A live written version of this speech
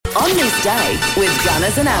On this day with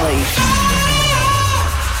Gunners and Ali.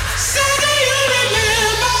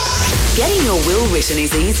 Getting your will written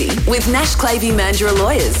is easy with Nash Clavey Mandurah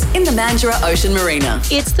Lawyers in the Mandurah Ocean Marina.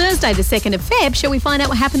 It's Thursday, the 2nd of Feb. Shall we find out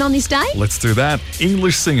what happened on this day? Let's do that.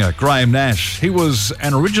 English singer Graham Nash. He was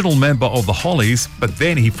an original member of the Hollies, but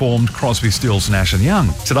then he formed Crosby, Stills, Nash and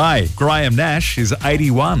Young. Today, Graham Nash is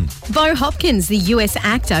 81. Bo Hopkins, the US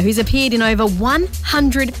actor who's appeared in over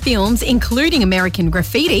 100 films, including American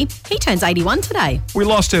Graffiti, he turns 81 today. We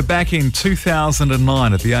lost her back in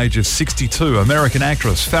 2009 at the age of 62. American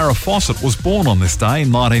actress Farrah Fawcett was born on this day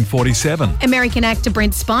in 1947. American actor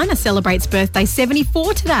Brent Spiner celebrates birthday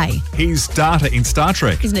 74 today. He's Data in Star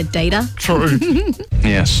Trek. Isn't it Data? True.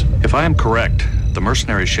 Yes. If I am correct, the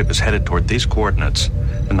mercenary ship is headed toward these coordinates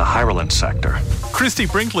in the Hireland sector. Christy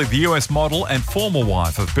Brinkley, the US model and former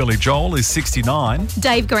wife of Billy Joel, is 69.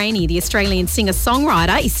 Dave Graney, the Australian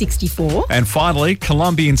singer-songwriter, is 64. And finally,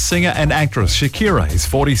 Colombian singer and actress Shakira is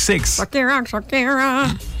 46.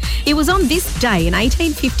 Shakira. It was on this day in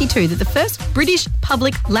 1852 that the first British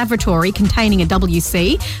public lavatory containing a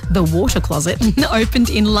WC, the water closet,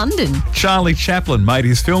 opened in London. Charlie Chaplin made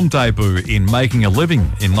his film debut in Making a Living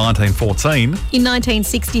in 1914. In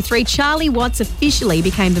 1963, Charlie Watts officially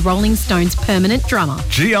became the Rolling Stones' permanent drummer.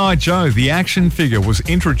 G.I. Joe, the action figure, was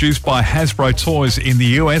introduced by Hasbro Toys in the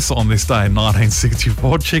US on this day in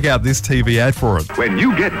 1964. Check out this TV ad for it. When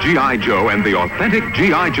you get G.I. Joe and the authentic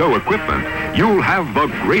G.I. Joe equipment, you'll have the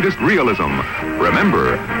greatest realism.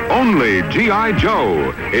 Remember, only G.I.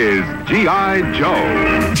 Joe is G.I.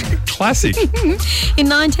 Joe. Classic. In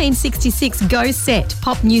 1966, Go Set,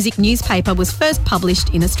 pop music newspaper, was first published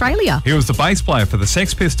in Australia. He was the bass player for the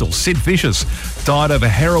Sex Pistols. Sid Vicious died of a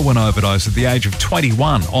heroin overdose at the age of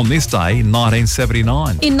 21 on this day in 1979.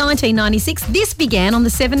 In 1996, this began on the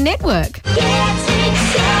 7 Network.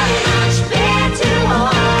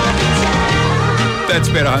 That's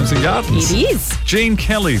Better Homes and Gardens. It is. Gene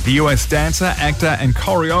Kelly, the US dancer, actor and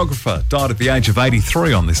choreographer, died at the age of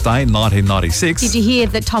 83 on this day in 1996. Did you hear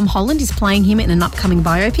that Tom Holland is playing him in an upcoming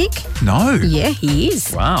biopic? No. Yeah, he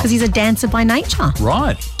is. Wow. Because he's a dancer by nature.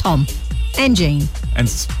 Right. Tom. And Gene. And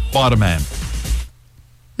Spider-Man.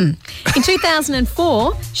 In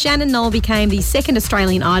 2004, Shannon Noll became the second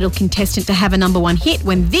Australian Idol contestant to have a number 1 hit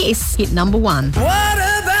when this hit number 1. What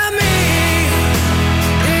about me?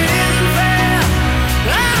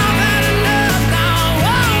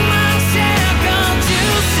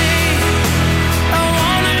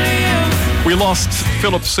 We lost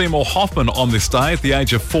Philip Seymour Hoffman on this day at the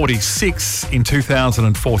age of 46 in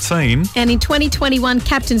 2014. And in 2021,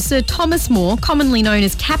 Captain Sir Thomas More, commonly known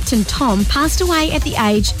as Captain Tom, passed away at the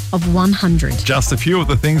age of 100. Just a few of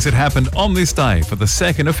the things that happened on this day for the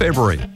 2nd of February.